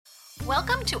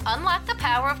Welcome to Unlock the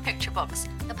Power of Picture Books,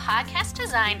 the podcast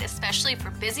designed especially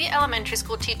for busy elementary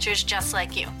school teachers just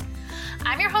like you.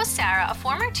 I'm your host, Sarah, a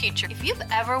former teacher. If you've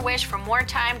ever wished for more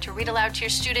time to read aloud to your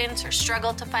students or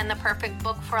struggled to find the perfect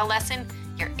book for a lesson,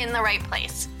 you're in the right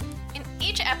place. In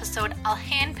each episode, I'll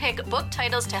handpick book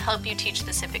titles to help you teach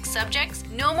specific subjects.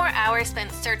 No more hours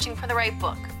spent searching for the right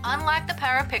book. Unlock the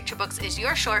Power of Picture Books is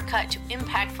your shortcut to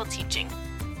impactful teaching.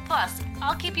 Plus,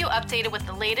 I'll keep you updated with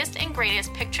the latest and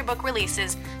greatest picture book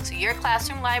releases so your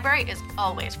classroom library is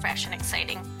always fresh and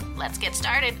exciting. Let's get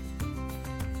started.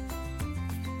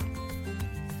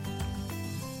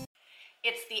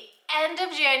 It's the end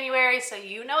of January, so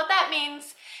you know what that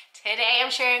means. Today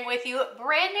I'm sharing with you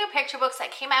brand new picture books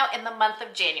that came out in the month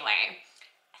of January.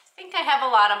 I think I have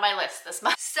a lot on my list this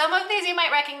month. Some of these you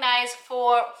might recognize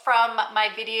from my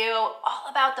video all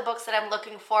about the books that I'm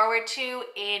looking forward to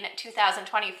in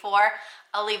 2024.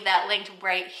 I'll leave that linked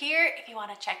right here if you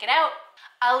want to check it out.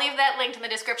 I'll leave that linked in the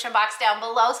description box down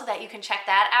below so that you can check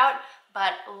that out.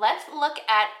 But let's look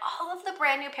at all of the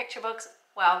brand new picture books.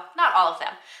 Well, not all of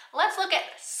them. Let's look at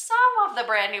some of the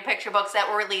brand new picture books that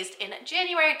were released in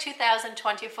January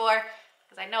 2024,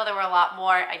 because I know there were a lot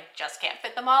more. I just can't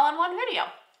fit them all in one video.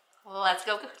 Let's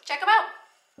go check them out.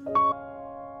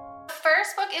 The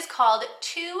first book is called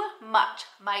Too Much,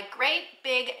 My Great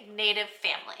Big Native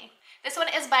Family. This one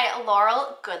is by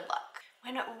Laurel Goodluck.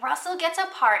 When Russell gets a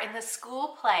part in the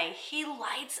school play, he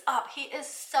lights up. He is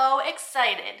so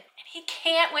excited, and he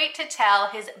can't wait to tell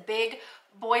his big,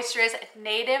 boisterous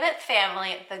native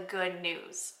family the good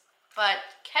news. But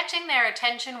catching their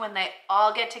attention when they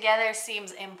all get together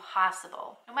seems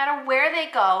impossible. No matter where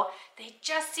they go, they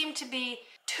just seem to be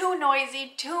too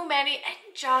noisy, too many,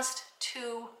 and just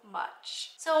too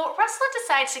much. So Russell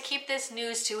decides to keep this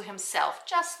news to himself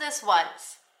just this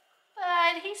once.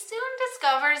 But he soon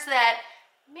discovers that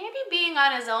maybe being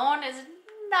on his own is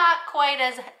not quite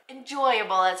as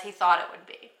enjoyable as he thought it would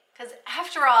be. Because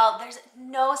after all, there's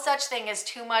no such thing as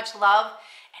too much love,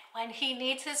 and when he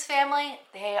needs his family,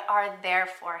 they are there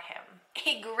for him.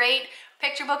 A great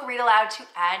picture book read aloud to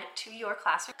add to your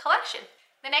classroom collection.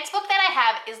 The next book that I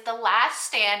have is The Last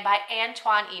Stand by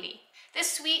Antoine Eady.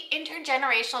 This sweet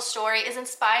intergenerational story is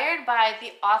inspired by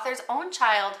the author's own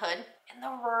childhood in the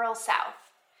rural South.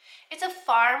 It's a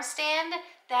farm stand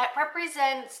that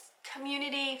represents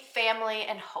community, family,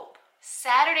 and hope.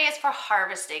 Saturday is for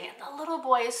harvesting, and the little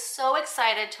boy is so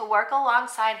excited to work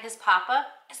alongside his papa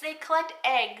as they collect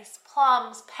eggs,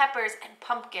 plums, peppers, and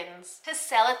pumpkins to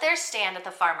sell at their stand at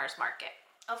the farmer's market.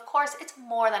 Of course, it's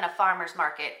more than a farmer's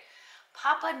market.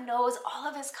 Papa knows all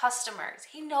of his customers.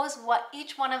 He knows what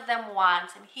each one of them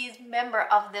wants, and he's a member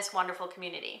of this wonderful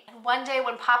community. And one day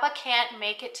when Papa can't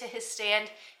make it to his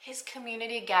stand, his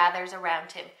community gathers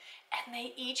around him, and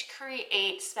they each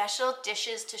create special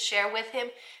dishes to share with him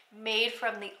made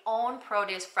from the own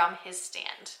produce from his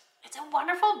stand. It's a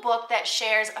wonderful book that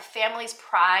shares a family's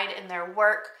pride in their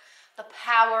work, the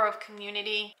power of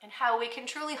community, and how we can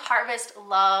truly harvest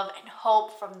love and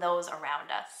hope from those around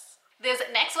us. This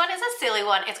next one is a silly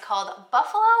one. It's called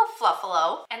Buffalo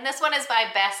Fluffalo, and this one is by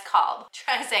Bess Kalb.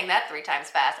 Try saying that 3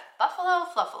 times fast. Buffalo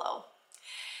Fluffalo.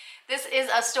 This is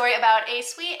a story about a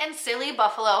sweet and silly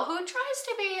buffalo who tries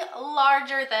to be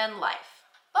larger than life.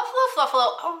 Buffalo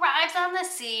Fluffalo arrives on the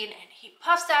scene, and he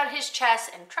puffs out his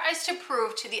chest and tries to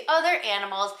prove to the other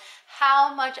animals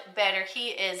how much better he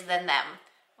is than them,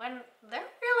 when they're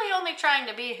really only trying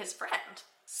to be his friend.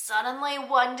 Suddenly,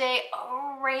 one day,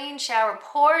 a rain shower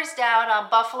pours down on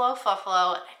Buffalo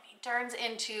Fluffalo, and he turns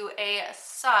into a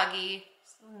soggy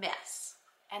mess.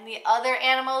 And the other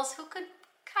animals, who could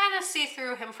kind of see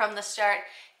through him from the start,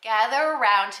 gather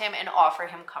around him and offer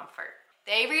him comfort.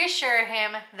 They reassure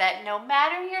him that no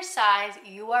matter your size,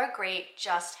 you are great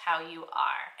just how you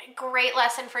are. A great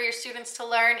lesson for your students to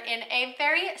learn in a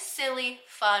very silly,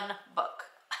 fun book.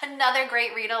 Another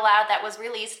great read aloud that was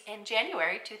released in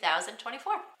January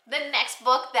 2024. The next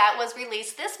book that was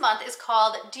released this month is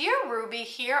called Dear Ruby,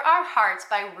 Here Are Hearts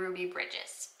by Ruby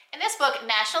Bridges. In this book,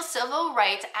 national civil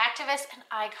rights activist and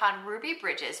icon Ruby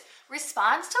Bridges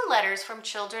responds to letters from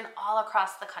children all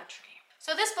across the country.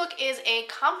 So this book is a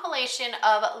compilation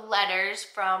of letters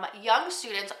from young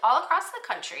students all across the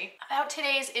country about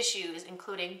today's issues,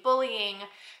 including bullying,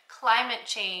 climate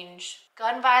change,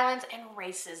 gun violence, and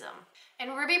racism.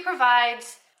 And Ruby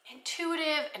provides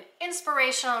intuitive and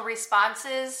inspirational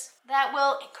responses that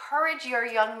will encourage your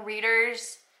young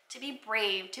readers to be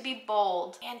brave, to be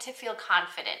bold, and to feel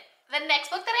confident. The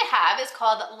next book that I have is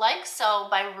called Like So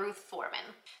by Ruth Foreman.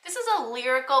 This is a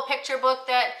lyrical picture book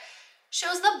that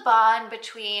shows the bond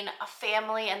between a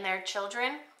family and their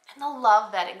children and the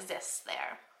love that exists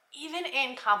there. even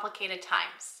in complicated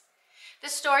times.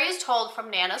 This story is told from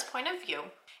Nana's point of view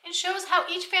and shows how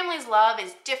each family's love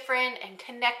is different and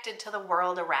connected to the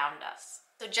world around us.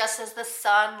 So just as the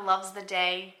sun loves the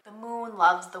day, the moon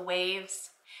loves the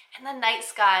waves, and the night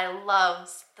sky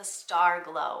loves the star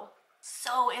glow,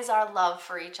 so is our love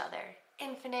for each other,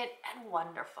 infinite and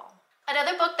wonderful.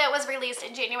 Another book that was released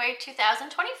in January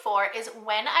 2024 is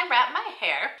When I Wrap My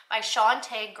Hair by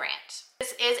Shawnté Grant.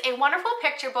 This is a wonderful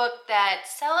picture book that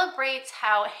celebrates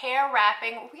how hair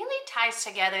wrapping really ties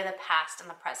together the past and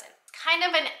the present. It's kind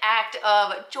of an act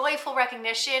of joyful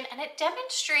recognition, and it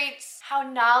demonstrates how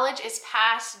knowledge is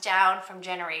passed down from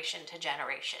generation to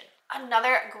generation.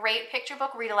 Another great picture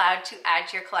book read aloud to add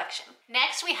to your collection.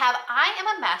 Next, we have I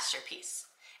Am a Masterpiece,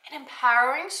 an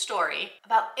empowering story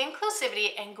about inclusivity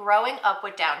and growing up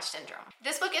with Down syndrome.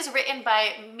 This book is written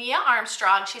by Mia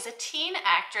Armstrong. She's a teen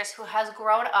actress who has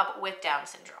grown up with Down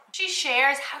syndrome. She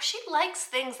shares how she likes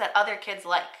things that other kids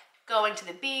like. Going to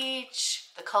the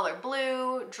beach, the color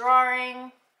blue,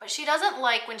 drawing. But she doesn't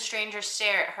like when strangers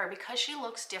stare at her because she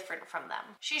looks different from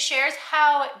them. She shares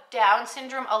how Down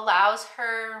syndrome allows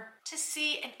her to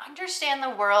see and understand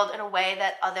the world in a way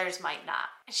that others might not.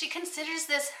 And she considers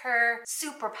this her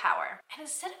superpower. And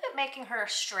instead of it making her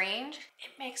strange,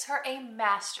 it makes her a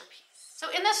masterpiece. So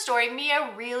in this story,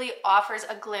 Mia really offers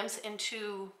a glimpse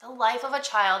into the life of a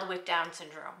child with Down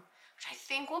syndrome, which I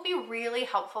think will be a really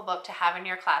helpful book to have in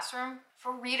your classroom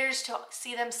for readers to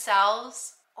see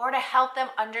themselves or to help them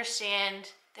understand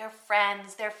their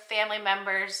friends, their family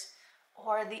members,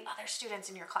 or the other students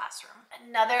in your classroom.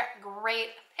 Another great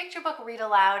picture book read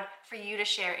aloud for you to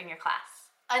share in your class.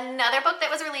 Another book that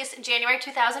was released in January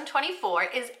 2024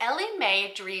 is Ellie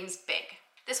Mae Dreams Big.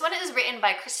 This one is written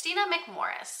by Christina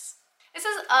McMorris. This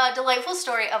is a delightful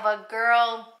story of a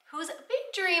girl whose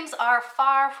big dreams are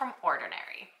far from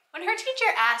ordinary. When her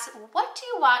teacher asks, "What do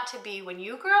you want to be when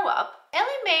you grow up?" Ellie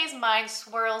Mae's mind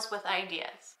swirls with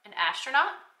ideas. An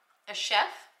astronaut? A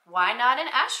chef? Why not an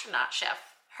astronaut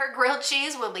chef? Her grilled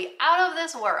cheese will be out of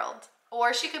this world.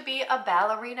 Or she could be a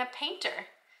ballerina painter,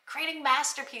 creating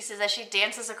masterpieces as she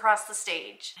dances across the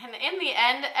stage. And in the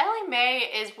end, Ellie Mae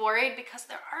is worried because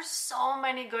there are so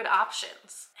many good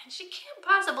options, and she can't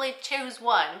possibly choose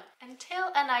one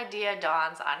until an idea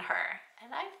dawns on her.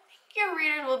 And I think your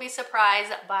readers will be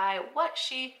surprised by what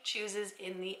she chooses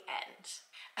in the end.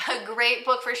 A great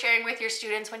book for sharing with your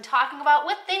students when talking about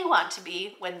what they want to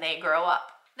be when they grow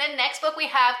up. The next book we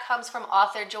have comes from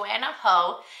author Joanna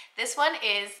Ho. This one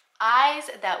is Eyes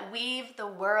That Weave the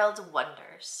World's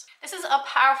Wonders. This is a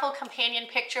powerful companion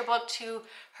picture book to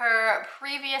her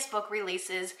previous book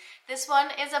releases. This one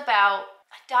is about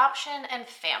adoption and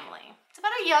family. It's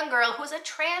about a young girl who is a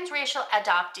transracial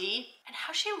adoptee and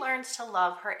how she learns to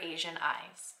love her Asian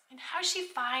eyes and how she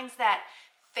finds that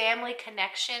family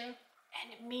connection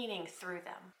and meaning through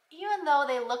them, even though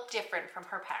they look different from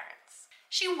her parents.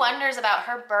 She wonders about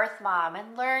her birth mom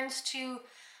and learns to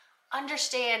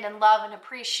understand and love and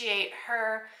appreciate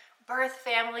her birth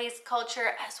family's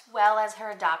culture as well as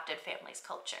her adopted family's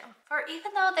culture. For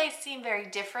even though they seem very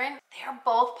different, they are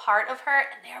both part of her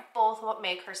and they are both what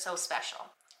make her so special.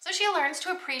 So she learns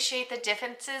to appreciate the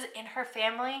differences in her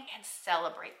family and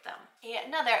celebrate them. Yet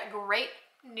another great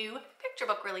new picture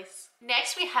book release.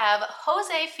 Next we have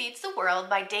Jose Feeds the World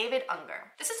by David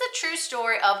Unger. This is a true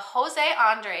story of Jose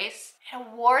Andres, an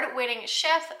award-winning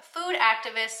chef, food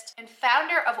activist, and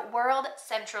founder of World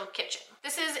Central Kitchen.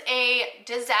 This is a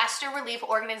disaster relief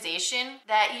organization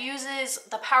that uses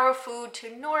the power of food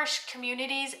to nourish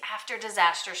communities after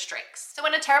disaster strikes. So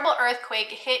when a terrible earthquake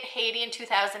hit Haiti in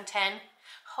 2010,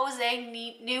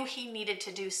 Jose knew he needed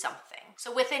to do something.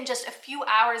 So within just a few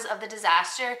hours of the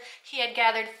disaster, he had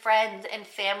gathered friends and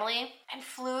family and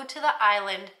flew to the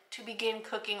island to begin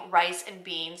cooking rice and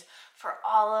beans for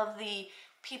all of the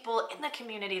people in the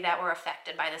community that were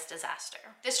affected by this disaster.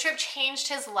 This trip changed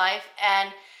his life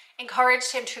and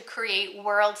encouraged him to create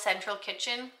World Central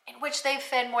Kitchen, in which they've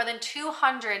fed more than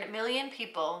 200 million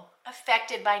people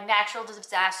affected by natural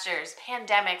disasters,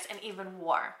 pandemics, and even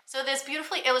war. So this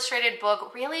beautifully illustrated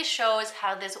book really shows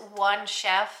how this one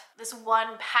chef, this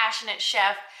one passionate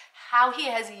chef, how he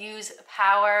has used the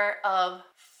power of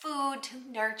food to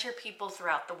nurture people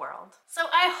throughout the world. So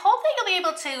I hope that you'll be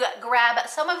able to grab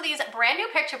some of these brand new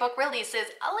picture book releases.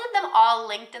 I'll leave them all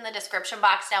linked in the description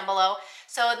box down below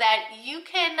so that you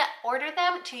can order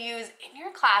them to use in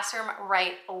your classroom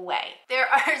right away. There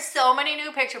are so many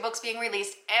new picture books being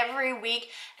released every week,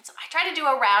 and so I try to do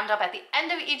a roundup at the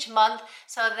end of each month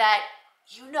so that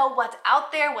you know what's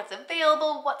out there, what's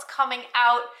available, what's coming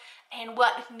out, and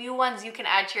what new ones you can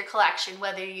add to your collection,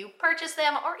 whether you purchase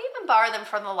them or even borrow them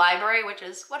from the library, which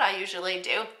is what I usually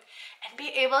do. and be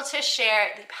able to share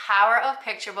the power of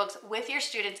picture books with your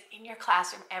students in your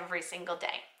classroom every single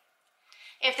day.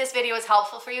 If this video is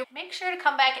helpful for you, make sure to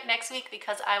come back next week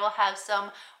because I will have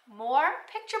some more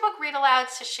picture book read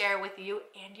alouds to share with you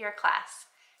and your class.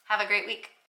 Have a great week.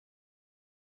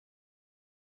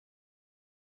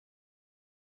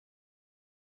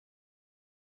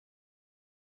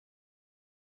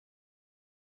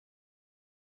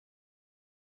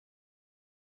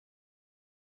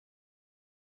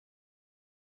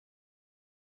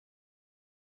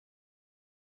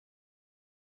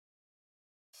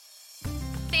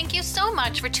 Thank you so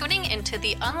much for tuning into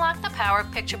the Unlock the Power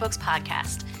of Picture Books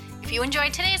podcast. If you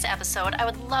enjoyed today's episode, I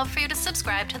would love for you to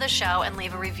subscribe to the show and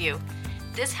leave a review.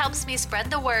 This helps me spread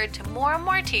the word to more and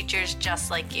more teachers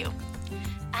just like you.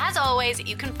 As always,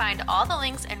 you can find all the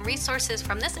links and resources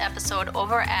from this episode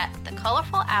over at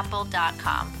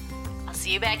thecolorfulapple.com. I'll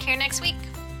see you back here next week.